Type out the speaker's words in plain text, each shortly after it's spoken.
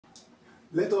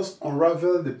Let us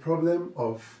unravel the problem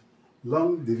of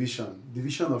long division,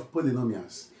 division of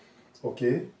polynomials.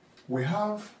 Okay, we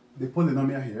have the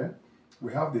polynomial here,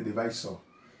 we have the divisor.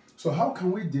 So how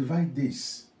can we divide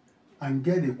this and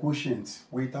get the quotient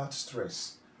without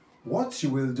stress? What you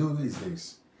will do is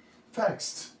this.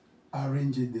 First,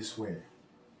 arrange it this way,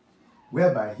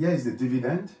 whereby here is the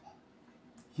dividend,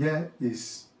 here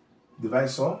is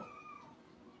divisor,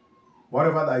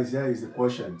 whatever that is here is the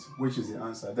quotient, which is the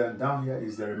answer. Then down here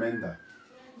is the remainder.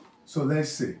 So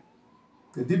let's see.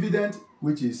 The dividend,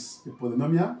 which is the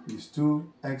polynomial, is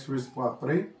 2x raised to the power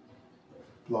 3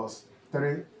 plus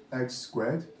 3x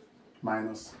squared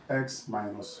minus x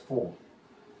minus 4.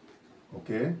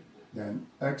 Okay? Then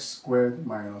x squared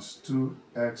minus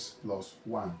 2x plus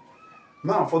 1.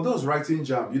 Now, for those writing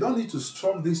jam, you don't need to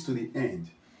stop this to the end.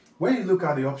 When you look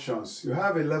at the options, you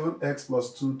have 11x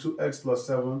plus 2, 2x plus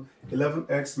 7,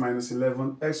 11x minus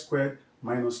 11, x squared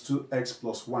minus 2x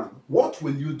plus 1. What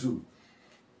will you do?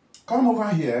 Come over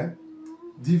here,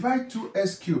 divide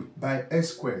 2x cubed by x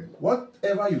squared.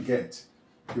 Whatever you get,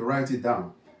 you write it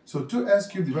down. So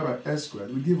 2x cubed divided by x squared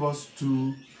will give us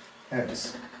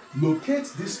 2x. Locate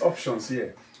these options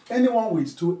here. Anyone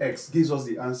with 2x gives us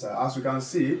the answer. As you can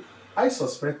see, I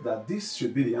suspect that this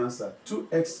should be the answer.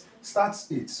 2x starts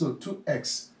it, so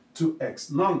 2x,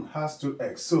 2x. None has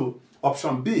 2x, so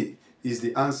option B is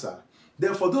the answer.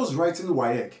 Then for those writing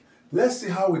WAEC, let's see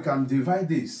how we can divide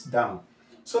this down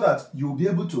so that you'll be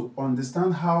able to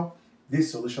understand how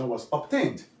this solution was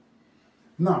obtained.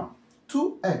 Now,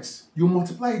 2x, you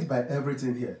multiply it by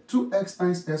everything here. 2x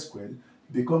times x squared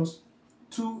becomes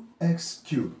 2x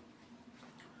cubed.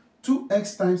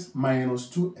 2x times minus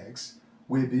 2x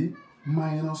will be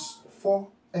minus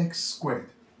 4x squared.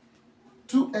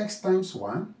 2x times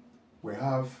 1, we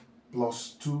have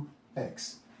plus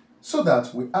 2x. So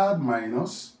that we add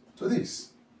minus to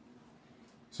this.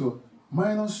 So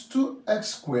minus 2x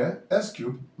squared, s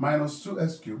cubed, minus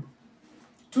 2s cubed,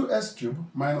 2s cubed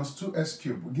minus 2s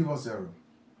cubed will give us 0.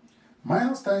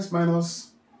 Minus times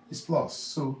minus is plus.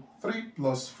 So 3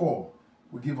 plus 4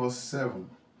 will give us 7.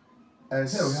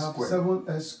 S here we have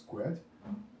 7s squared.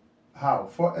 How?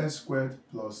 4s squared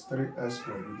plus 3s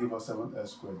squared will give us 7s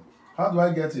squared. How do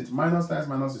I get it? Minus times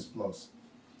minus is plus.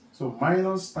 So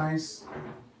minus times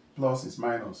plus is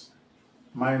minus.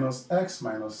 Minus x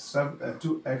minus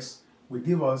 2x will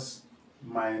give us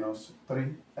minus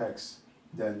 3x.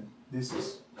 Then this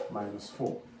is minus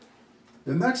 4.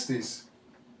 The next is,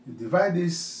 you divide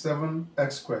this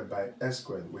 7x squared by x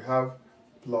squared. We have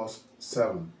plus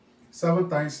 7. 7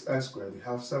 times x squared, we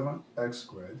have 7x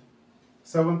squared.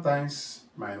 7 times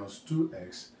minus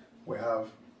 2x, we have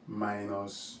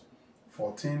minus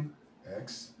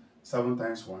 14x. 7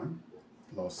 times 1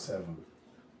 plus 7.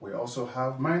 We also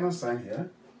have minus sign here,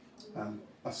 and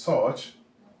as such,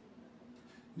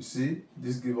 you see,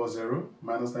 this gives us 0.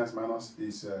 Minus times minus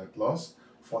is plus.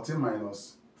 14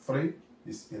 minus 3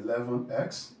 is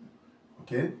 11x.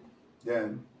 Okay?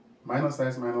 Then minus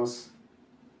times minus,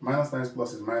 minus times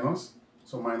plus is minus.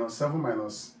 So minus 7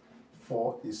 minus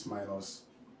 4 is minus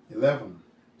 11.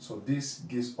 So this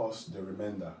gives us the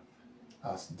remainder,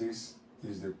 as this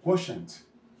is the quotient.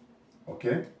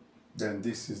 Okay? Then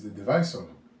this is the divisor.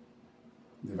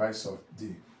 Divisor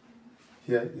D.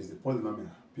 Here is the polynomial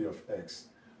P of x,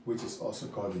 which is also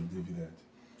called the dividend.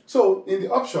 So in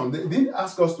the option, they didn't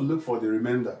ask us to look for the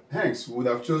remainder. Hence, we would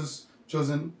have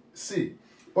chosen C.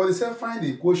 But they said find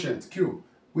the quotient Q,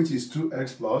 which is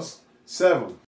 2x plus 7.